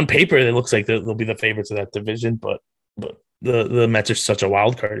on paper, it looks like they'll be the favorites of that division, but the Mets are such a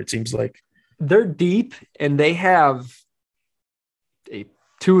wild card. It seems like they're deep and they have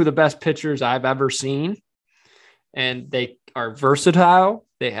 2 of the best pitchers I've ever seen, and they are versatile.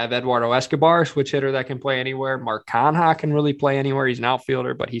 They have Eduardo Escobar, switch hitter that can play anywhere. Mark Conha can really play anywhere. He's an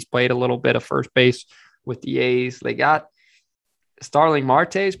outfielder, but he's played a little bit of first base with the A's. They got Starling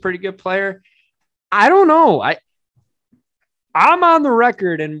Marte is a pretty good player. I don't know. I'm on the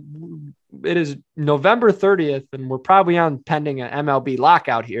record, and it is November 30th, and we're probably on pending an MLB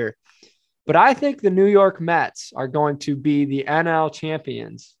lockout here. But I think the New York Mets are going to be the NL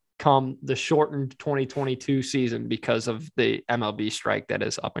champions come the shortened 2022 season because of the MLB strike that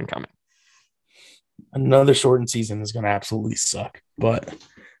is up and coming. Another shortened season is going to absolutely suck. But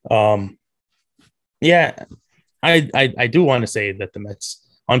yeah, I do want to say that the Mets,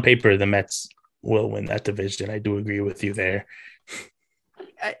 on paper, the Mets will win that division. I do agree with you there.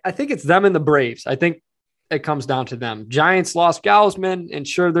 I think it's them and the Braves. I think it comes down to them. Giants lost Gausman, and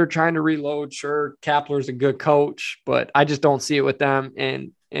sure, they're trying to reload. Sure, Kapler's a good coach, but I just don't see it with them.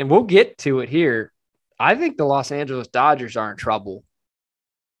 And we'll get to it here. I think the Los Angeles Dodgers are in trouble.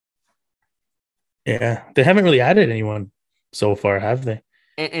 Yeah, they haven't really added anyone so far, have they?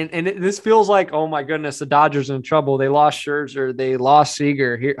 And this feels like, oh my goodness, the Dodgers are in trouble. They lost Scherzer, they lost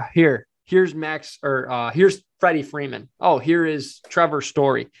Seager. Here's Max, or here's Freddie Freeman. Oh, here is Trevor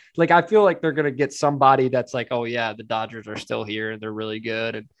Story. Like, I feel like they're going to get somebody that's like, oh yeah, the Dodgers are still here. They're really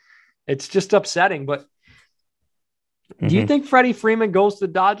good. And it's just upsetting. But do you think Freddie Freeman goes to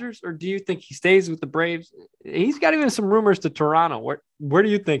the Dodgers, or do you think he stays with the Braves? He's got even some rumors to Toronto. Where do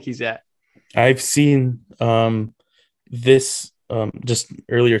you think he's at? I've seen this just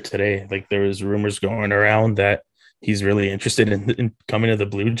earlier today. Like, there was rumors going around that he's really interested in coming to the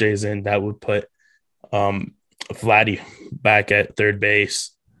Blue Jays, and that would put Vladdy back at third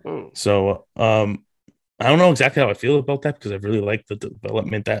base. Mm. So I don't know exactly how I feel about that because I really like the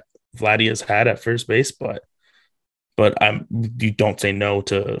development that Vladdy has had at first base, but you don't say no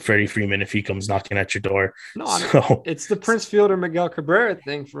to Freddie Freeman if he comes knocking at your door. No, I mean, So it's the Prince Fielder Miguel Cabrera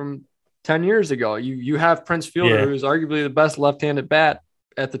thing from 10 years ago. You have Prince Fielder, yeah, who's arguably the best left-handed bat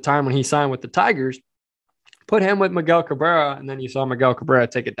at the time when he signed with the Tigers. Put him with Miguel Cabrera, and then you saw Miguel Cabrera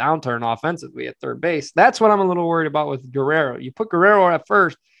take a downturn offensively at third base. That's what I'm a little worried about with Guerrero. You put Guerrero at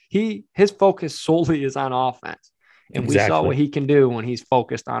first, his focus solely is on offense. And we saw what he can do when he's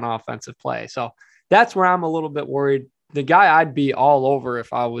focused on offensive play. So that's where I'm a little bit worried. The guy I'd be all over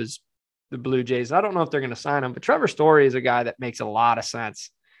if I was the Blue Jays. I don't know if they're going to sign him, but Trevor Story is a guy that makes a lot of sense.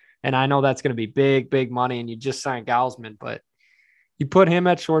 And I know that's going to be big, big money, and you just signed Gausman, but you put him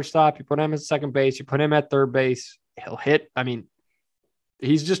at shortstop, you put him at second base, you put him at third base, he'll hit. I mean,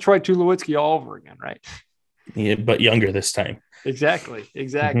 he's just Troy Tulowitzki all over again, right? Yeah, but younger this time. Exactly.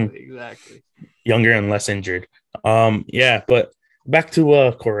 Younger and less injured. Yeah, but back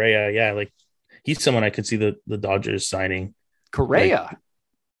to Correa. Yeah, like he's someone I could see the Dodgers signing. Correa.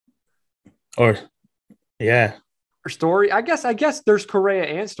 Or yeah. Or Story. I guess there's Correa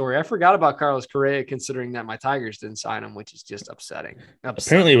and Story. I forgot about Carlos Correa considering that my Tigers didn't sign him, which is just upsetting.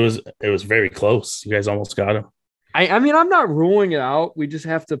 Apparently it was very close. You guys almost got him. I mean, I'm not ruling it out. We just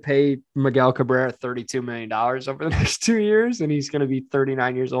have to pay Miguel Cabrera $32 million over the next 2 years, and he's going to be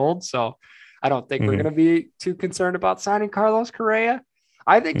 39 years old. So I don't think we're going to be too concerned about signing Carlos Correa.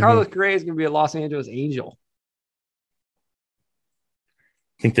 I think Carlos Correa is going to be a Los Angeles Angel.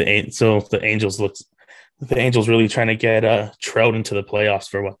 I think the Angels really trying to get Trout into the playoffs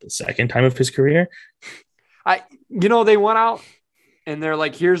for the second time of his career. They went out and they're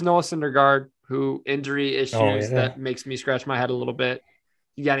like, here's Noah Syndergaard, who injury issues that makes me scratch my head a little bit.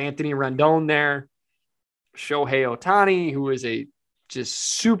 You got Anthony Rendon there, Shohei Ohtani, who is a just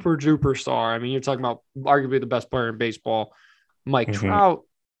super duper star. I mean, you're talking about arguably the best player in baseball. Mike Trout,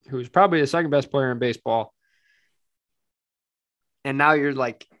 who's probably the second best player in baseball. And now you're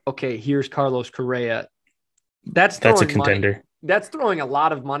like, okay, here's Carlos Correa. That's a contender. Money. That's throwing a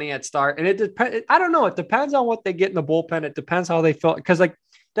lot of money at start. And it depends. I don't know. It depends on what they get in the bullpen. It depends how they feel. Because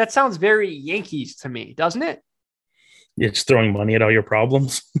that sounds very Yankees to me, doesn't it? It's throwing money at all your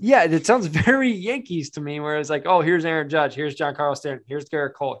problems. Yeah, it sounds very Yankees to me, where it's like, oh, here's Aaron Judge, here's Giancarlo Stanton, here's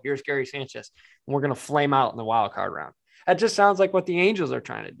Garrett Cole, here's Gary Sanchez, and we're going to flame out in the wild card round. That just sounds like what the Angels are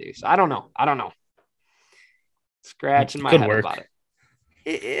trying to do. So I don't know. Scratching my head about it.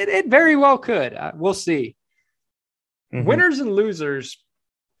 It very well could. We'll see. Winners and losers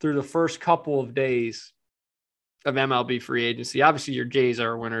through the first couple of days of MLB free agency. Obviously, your Jays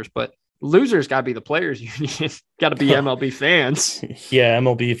are winners, but losers got to be the players union. Got to be MLB fans. Yeah,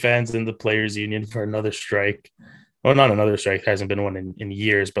 MLB fans and the players union for another strike. Well, not another strike. Hasn't been one in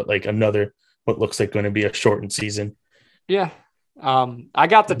years, but like another what looks like going to be a shortened season. Yeah. I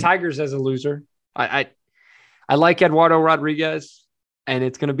got the Tigers as a loser. I like Eduardo Rodriguez. And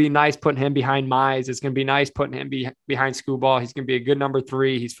it's going to be nice putting him behind Mize. It's going to be nice putting him behind Scuball. He's going to be a good number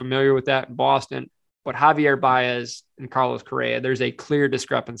 3. He's familiar with that in Boston. But Javier Baez and Carlos Correa, there's a clear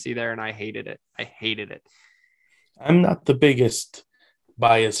discrepancy there, and I hated it. I'm not the biggest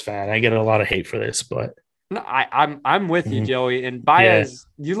Baez fan. I get a lot of hate for this, but no, I'm with you, Joey. And Baez,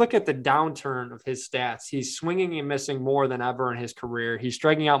 you look at the downturn of his stats. He's swinging and missing more than ever in his career. He's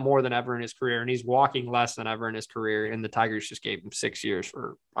striking out more than ever in his career, and he's walking less than ever in his career. And the Tigers just gave him 6 years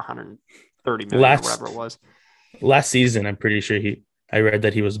for $130 million or whatever it was. Last season, I'm pretty sure I read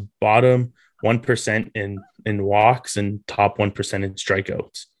that he was bottom 1% in walks and top 1% in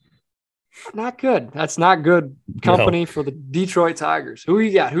strikeouts. Not good. That's not good company for the Detroit Tigers. Who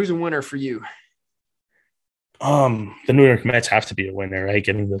you got? Who's a winner for you? The New York Mets have to be a winner, right?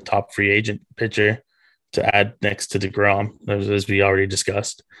 Getting the top free agent pitcher to add next to DeGrom, as we already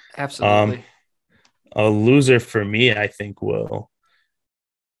discussed. Absolutely. A loser for me, I think,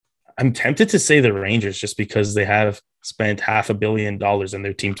 I'm tempted to say the Rangers just because they have spent $500 million and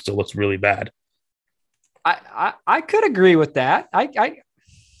their team still looks really bad. I could agree with that.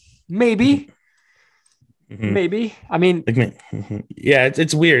 Maybe. Maybe. I mean, yeah,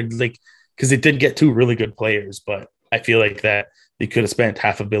 it's weird. Like, because they did get 2 really good players, but I feel like that they could have spent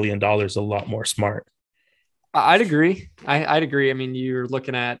 $500 million a lot more smart. I'd agree. I'd agree. I mean, you're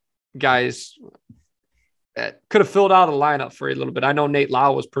looking at guys that could have filled out a lineup for you a little bit. I know Nate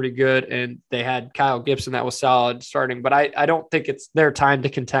Lau was pretty good, and they had Kyle Gibson that was solid starting, but I don't think it's their time to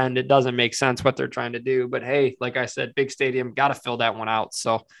contend. It doesn't make sense what they're trying to do. But hey, like I said, big stadium, got to fill that one out.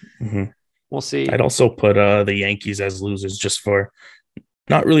 So We'll see. I'd also put the Yankees as losers just for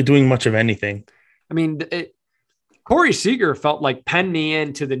not really doing much of anything. I mean, Corey Seager felt like penning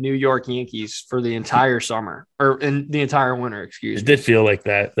into the New York Yankees for the entire summer or in the entire winter, excuse It me. did feel like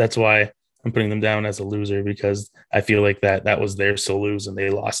that. That's why I'm putting them down as a loser, because I feel like that was theirs to lose and they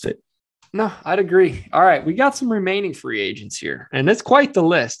lost it. No, I'd agree. All right, we got some remaining free agents here, and it's quite the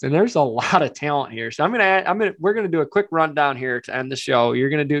list. And there's a lot of talent here. So we're gonna do a quick rundown here to end the show. You're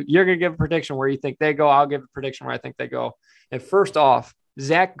gonna give a prediction where you think they go. I'll give a prediction where I think they go. And first off,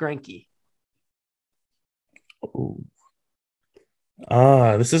 Zach Greinke.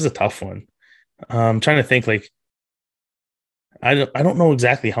 This is a tough one. I'm trying to think. Like, I don't know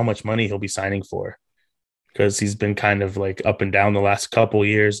exactly how much money he'll be signing for, because he's been kind of like up and down the last couple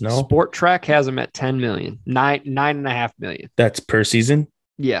years. No, Sport Track has him at 10 million, 9.5 million. That's per season.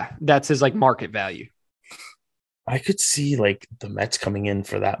 Yeah, that's his like market value. I could see like the Mets coming in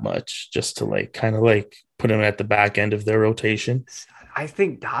for that much just to like kind of like put him at the back end of their rotation. I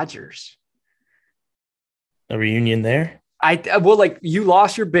think Dodgers. A reunion there. Like you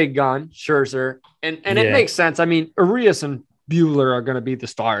lost your big gun, Scherzer, and it makes sense. I mean, Arias and Bueller are going to be the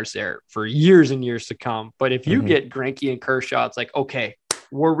stars there for years and years to come. But if you get Greinke and Kershaw, it's like, okay,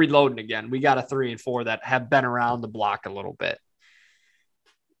 we're reloading again. We got a 3 and 4 that have been around the block a little bit.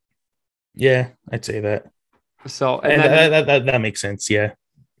 Yeah, I'd say that. So and that makes sense. Yeah,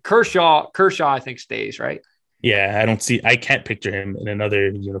 Kershaw, I think stays, right? Yeah, I can't picture him in another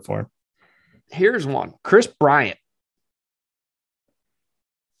uniform. Here's one, Chris Bryant.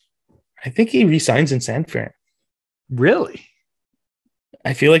 I think he resigns in San Fran. Really?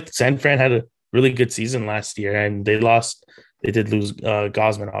 I feel like San Fran had a really good season last year, and they did lose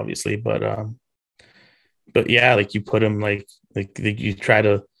Gosman, obviously, but yeah, like you put him like you try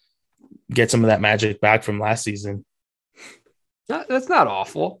to get some of that magic back from last season. That's not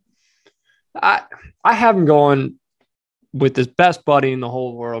awful. I have him going with his best buddy in the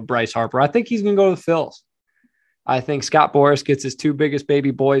whole world, Bryce Harper. I think he's going to go to the Phils. I think Scott Boras gets his 2 biggest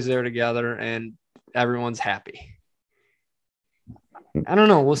baby boys there together, and everyone's happy. I don't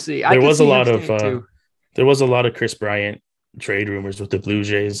know. We'll see. There was a lot of Chris Bryant trade rumors with the Blue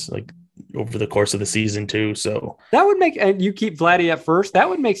Jays, like over the course of the season too. So that would make, and you keep Vladdy at first. That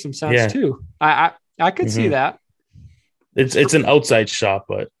would make some sense too. I could see that. It's an outside shot,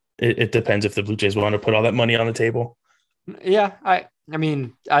 but it depends if the Blue Jays want to put all that money on the table. Yeah, I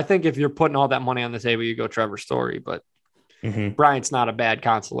mean, I think if you're putting all that money on the table, you go Trevor Story, but Bryant's not a bad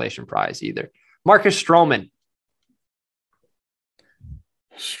consolation prize either. Marcus Stroman.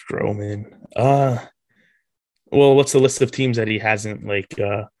 Well, what's the list of teams that he hasn't like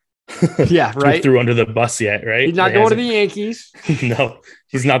right threw under the bus yet, right? He's not going to the Yankees. No,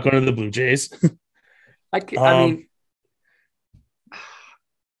 he's not going to the Blue Jays. I mean,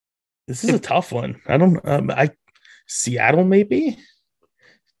 this is a tough one. I don't Seattle maybe?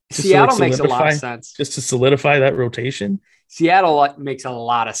 Seattle makes a lot of sense. Just to solidify that rotation. Seattle makes a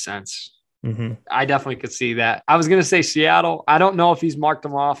lot of sense. I definitely could see that. I was going to say Seattle. I don't know if he's marked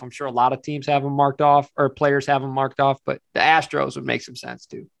them off. I'm sure a lot of teams have him marked off, or players have him marked off, but the Astros would make some sense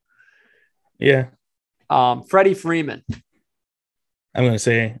too. Yeah. Freddie Freeman. I'm going to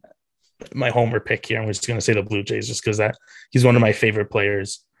say my homer pick here. I'm just going to say the Blue Jays just because he's one of my favorite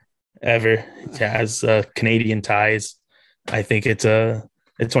players ever. He has Canadian ties. I think it's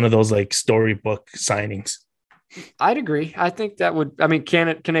one of those like storybook signings. I'd agree. I think that would,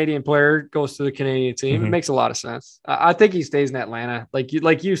 Canadian player goes to the Canadian team. It makes a lot of sense. I think he stays in Atlanta. Like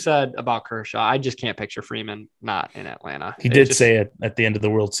you said about Kershaw, I just can't picture Freeman not in Atlanta. He did say at the end of the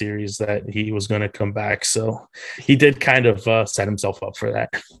World Series that he was going to come back. So he did kind of set himself up for that.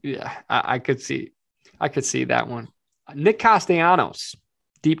 Yeah, I could see that one. Nick Castellanos,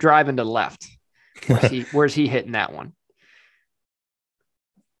 deep drive into left. Where's he hitting that one?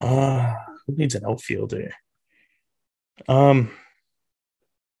 Who needs an outfielder? I'll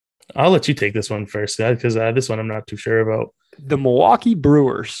let you take this one first, because this one I'm not too sure about. The Milwaukee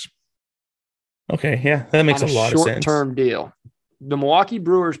Brewers. Okay, yeah, that makes a lot of sense. Short-term deal. The Milwaukee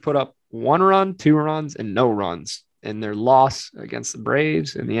Brewers put up 1 run, 2 runs, and no runs in their loss against the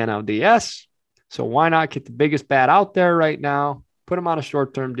Braves in the NLDS. So why not get the biggest bat out there right now, put him on a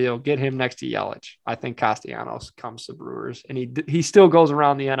short-term deal, get him next to Yelich? I think Castellanos comes to Brewers, and he still goes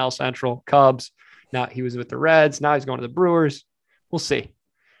around the NL Central, Cubs. Now he was with the Reds. Now he's going to the Brewers. We'll see.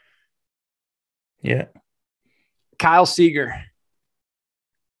 Yeah. Kyle Seager.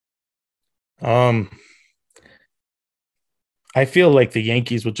 I feel like the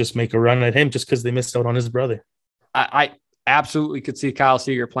Yankees would just make a run at him just because they missed out on his brother. I absolutely could see Kyle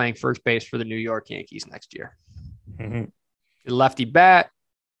Seager playing first base for the New York Yankees next year. Lefty bat.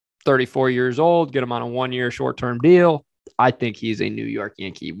 34 years old, get him on a 1-year short-term deal. I think he's a New York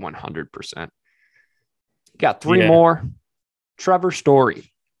Yankee 100%. Got three more. Trevor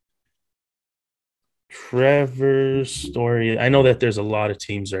Story. Trevor Story. I know that there's a lot of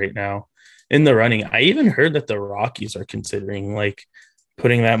teams right now in the running. I even heard that the Rockies are considering like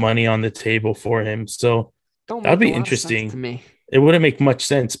putting that money on the table for him. So that'd be interesting to me. It wouldn't make much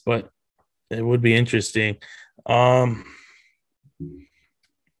sense, but it would be interesting.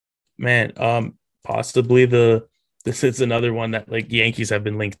 Possibly this is another one that like Yankees have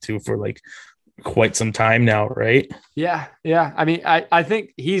been linked to for like quite some time now, right? Yeah. I mean, I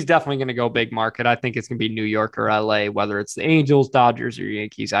think he's definitely going to go big market. I think it's going to be New York or LA, whether it's the Angels, Dodgers, or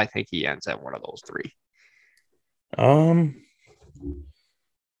Yankees. I think he ends at one of those three.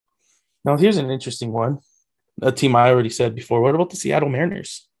 Now here's an interesting one. A team I already said before. What about the Seattle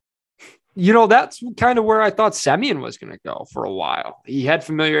Mariners? That's kind of where I thought Semien was going to go for a while. He had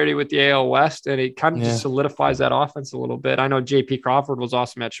familiarity with the AL West, and it kind of just solidifies that offense a little bit. I know J.P. Crawford was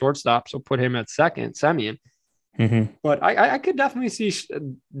awesome at shortstop, so put him at second, Semien. Mm-hmm. But I could definitely see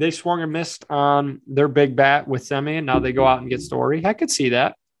they swung and missed on their big bat with Semien. Now they go out and get Story. I could see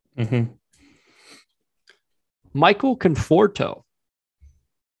that. Mm-hmm. Michael Conforto.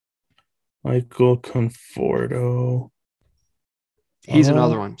 He's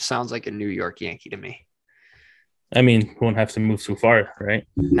another one. Sounds like a New York Yankee to me. I mean, won't have to move too far, right?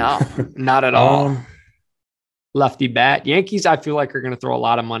 No, not at all. Lefty bat. Yankees, I feel like, are going to throw a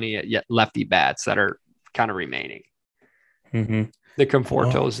lot of money at lefty bats that are kind of remaining. Mm-hmm. The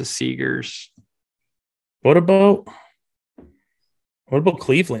Confortos, the Seagers. What about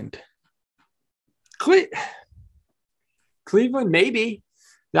Cleveland? Cleveland, maybe.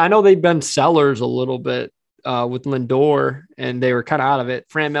 I know they've been sellers a little bit with Lindor, and they were kind of out of it.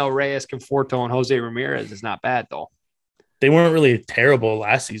 Franmil Reyes, Conforto, and Jose Ramirez is not bad, though. They weren't really terrible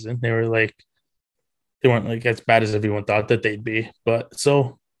last season. They weren't like as bad as everyone thought that they'd be. But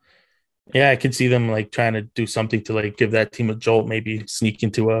so, yeah, I could see them like trying to do something to like give that team a jolt, maybe see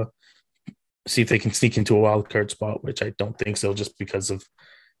if they can sneak into a wild card spot, which I don't think so, just because of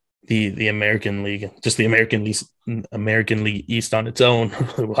the American League, just the American League East on its own.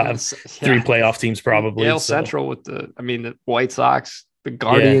 We'll have three playoff teams probably. AL Central with the White Sox, the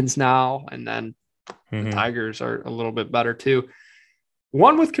Guardians now, and then the Tigers are a little bit better too.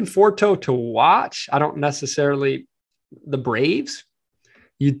 One with Conforto to watch. I don't necessarily the Braves.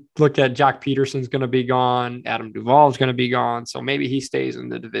 You look at Jock Peterson's going to be gone. Adam Duvall's going to be gone. So maybe he stays in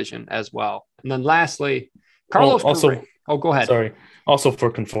the division as well. And then lastly, Carlos. Go ahead. Sorry. Also for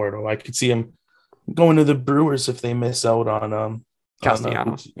Conforto, I could see him going to the Brewers if they miss out on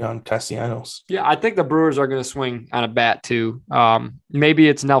Castellanos. Yeah, I think the Brewers are going to swing on a bat too. Maybe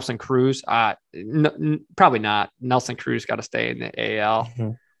it's Nelson Cruz. Probably not. Nelson Cruz got to stay in the AL.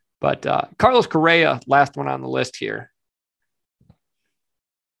 Mm-hmm. But Carlos Correa, last one on the list here.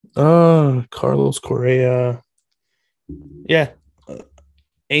 Carlos Correa. Yeah.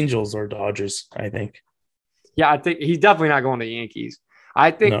 Angels or Dodgers, I think. Yeah, I think he's definitely not going to the Yankees.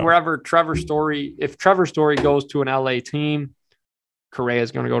 I think wherever if Trevor Story goes to an LA team, Correa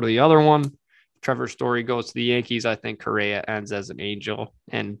is going to go to the other one. If Trevor Story goes to the Yankees, I think Correa ends as an Angel.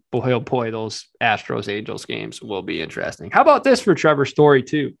 And boy, those Astros-Angels games will be interesting. How about this for Trevor Story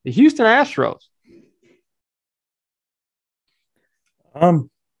too? The Houston Astros.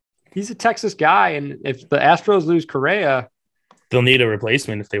 He's a Texas guy, and if the Astros lose Correa, they'll need a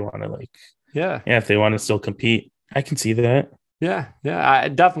replacement if they want to if they want to still compete. I can see that. Yeah, I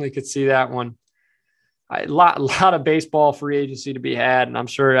definitely could see that one. A lot of baseball free agency to be had, and I'm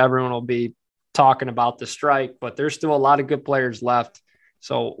sure everyone will be talking about the strike, but there's still a lot of good players left,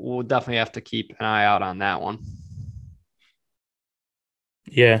 so we'll definitely have to keep an eye out on that one.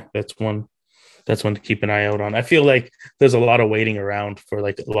 Yeah, that's one to keep an eye out on. I feel like there's a lot of waiting around for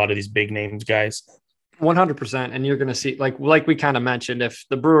like a lot of these big names guys. 100%. And you're going to see, like we kind of mentioned, if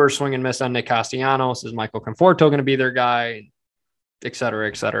the Brewers swing and miss on Nick Castellanos, is Michael Conforto going to be their guy, et cetera,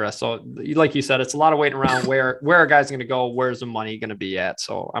 et cetera. So like you said, it's a lot of waiting around where a guy's going to go, where's the money going to be at.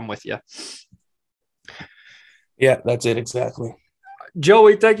 So I'm with you. Yeah, that's it. Exactly.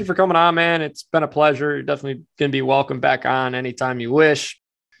 Joey, thank you for coming on, man. It's been a pleasure. You're definitely going to be welcome back on anytime you wish.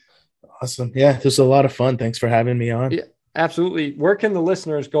 Awesome. Yeah, this was a lot of fun. Thanks for having me on. Yeah, absolutely. Where can the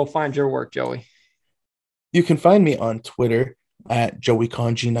listeners go find your work, Joey? You can find me on Twitter at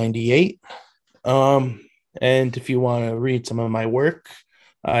JoeyCongi98. And if you want to read some of my work,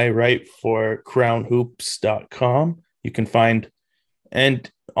 I write for crownhoops.com. You can find and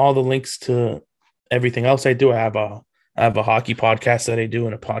all the links to everything else I do. I have a I have a hockey podcast that I do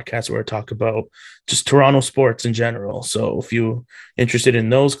and a podcast where I talk about just Toronto sports in general. So if you're interested in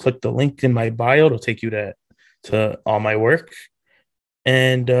those, click the link in my bio. It'll take you to all my work.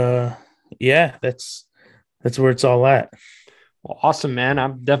 And yeah, that's where it's all at. Well, awesome, man.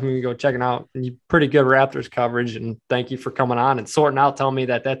 I'm definitely going to go checking out pretty good Raptors coverage. And thank you for coming on and sorting out, telling me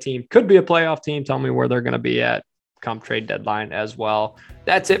that team could be a playoff team. Tell me where they're going to be at come trade deadline as well.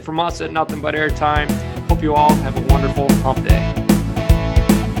 That's it from us at Nothing But Airtime. Hope you all have a wonderful hump day.